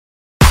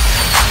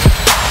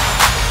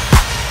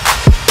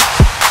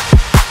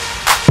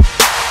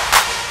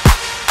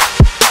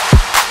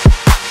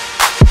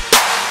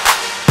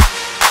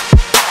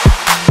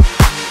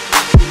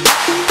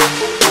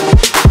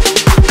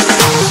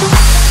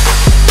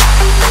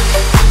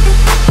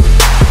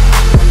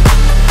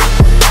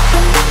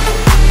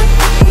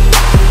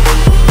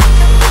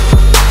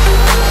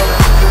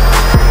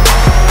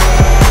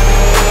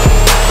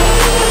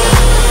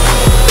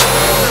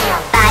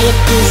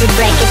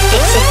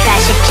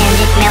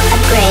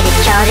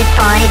it,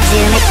 point it,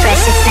 zoom it,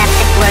 press it, snap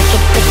it, work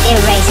it, quick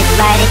erase it,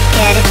 write it,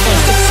 cut it,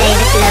 paste it, save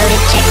it, load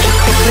it, check it,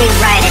 quick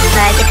rewrite it,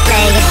 plug it,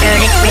 play it, burn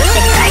it, rip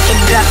it, drag it,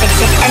 drop it,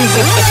 zip and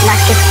zip it,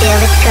 lock it, fill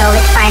it, call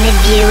it, find it,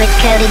 view it,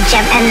 code it,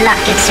 jump and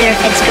lock it, surf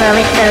it, scroll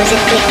it, pose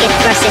it, click it,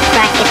 cross it,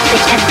 crack it,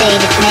 switch,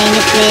 update it, name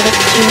it, read it,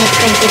 tune it,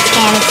 print it,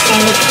 scan it,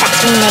 send it, fax,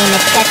 rename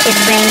it, touch it,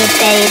 bring it,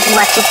 pay it,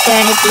 watch it,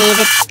 turn it, leave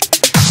it.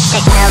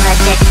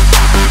 Technologic.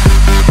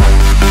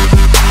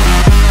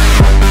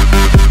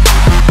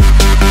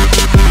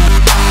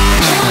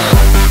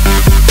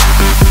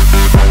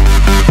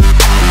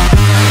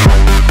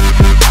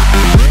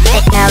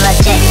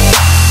 Technologic.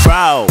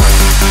 Bro.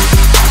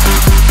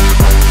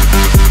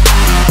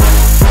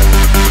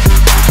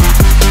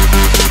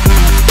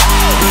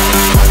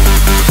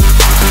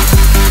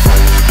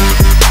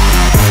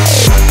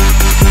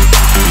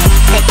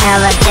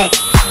 Technologic.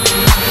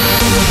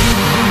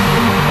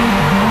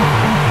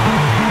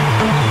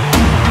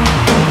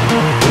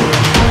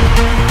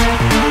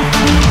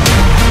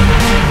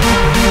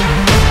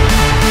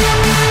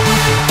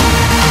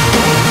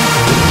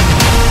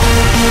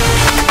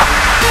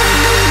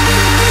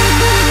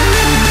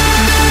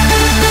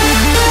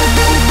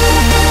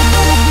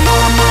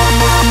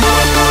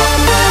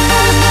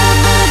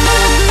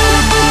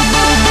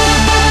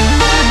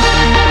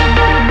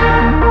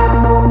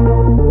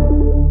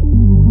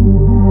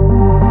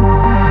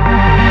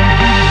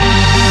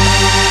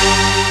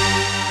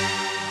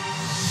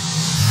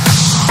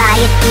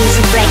 Use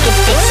it, break it,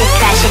 fix it,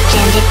 crash it,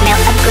 change it, melt,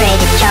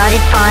 upgrade it, chart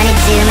it, point it,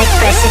 zoom it,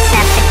 press it,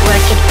 snap it,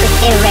 work it, quick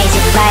erase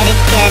it, write it,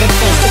 cut it,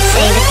 paste it,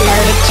 save it,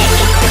 load it, check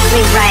it, quick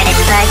rewrite it,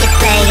 plug it,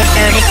 play it,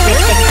 burn it,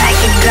 rip it, drag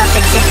it, drop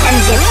it, zip and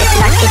zip it,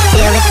 lock it,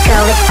 fill it,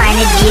 call it, find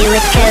it, view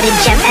it, code it,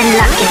 jump and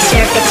lock it,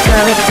 surf it,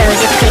 scroll it,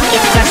 pose it, click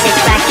it, cross it,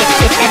 crack it,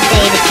 switch,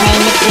 update it,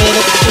 name it, read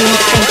it, tune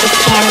it, print it,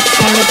 scan it,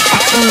 send it,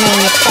 fax,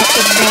 rename it, touch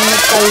it, bring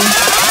it, boom.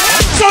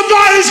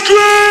 Somebody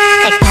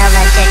scream!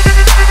 Technologic.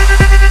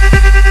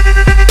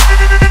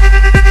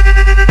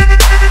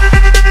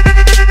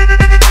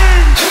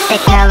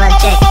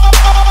 Technologic.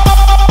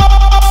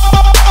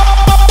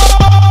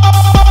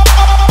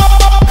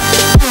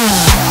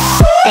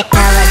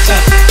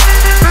 Technologic.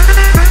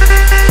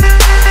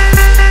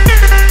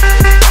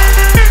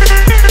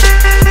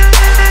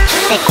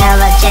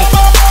 Technologic.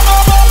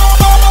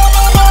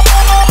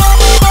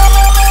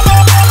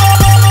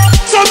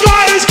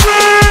 Somebody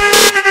scream!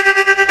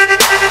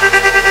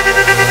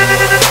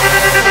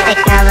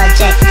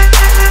 Technologic.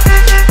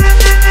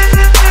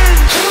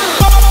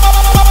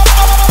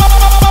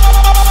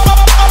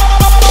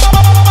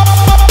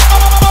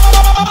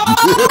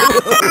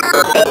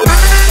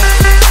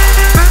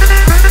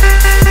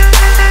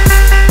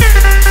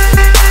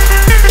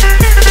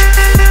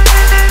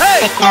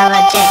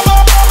 Technologic.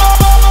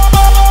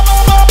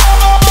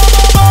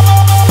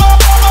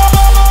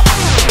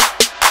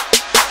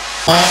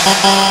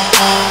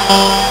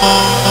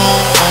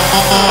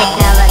 Technologic.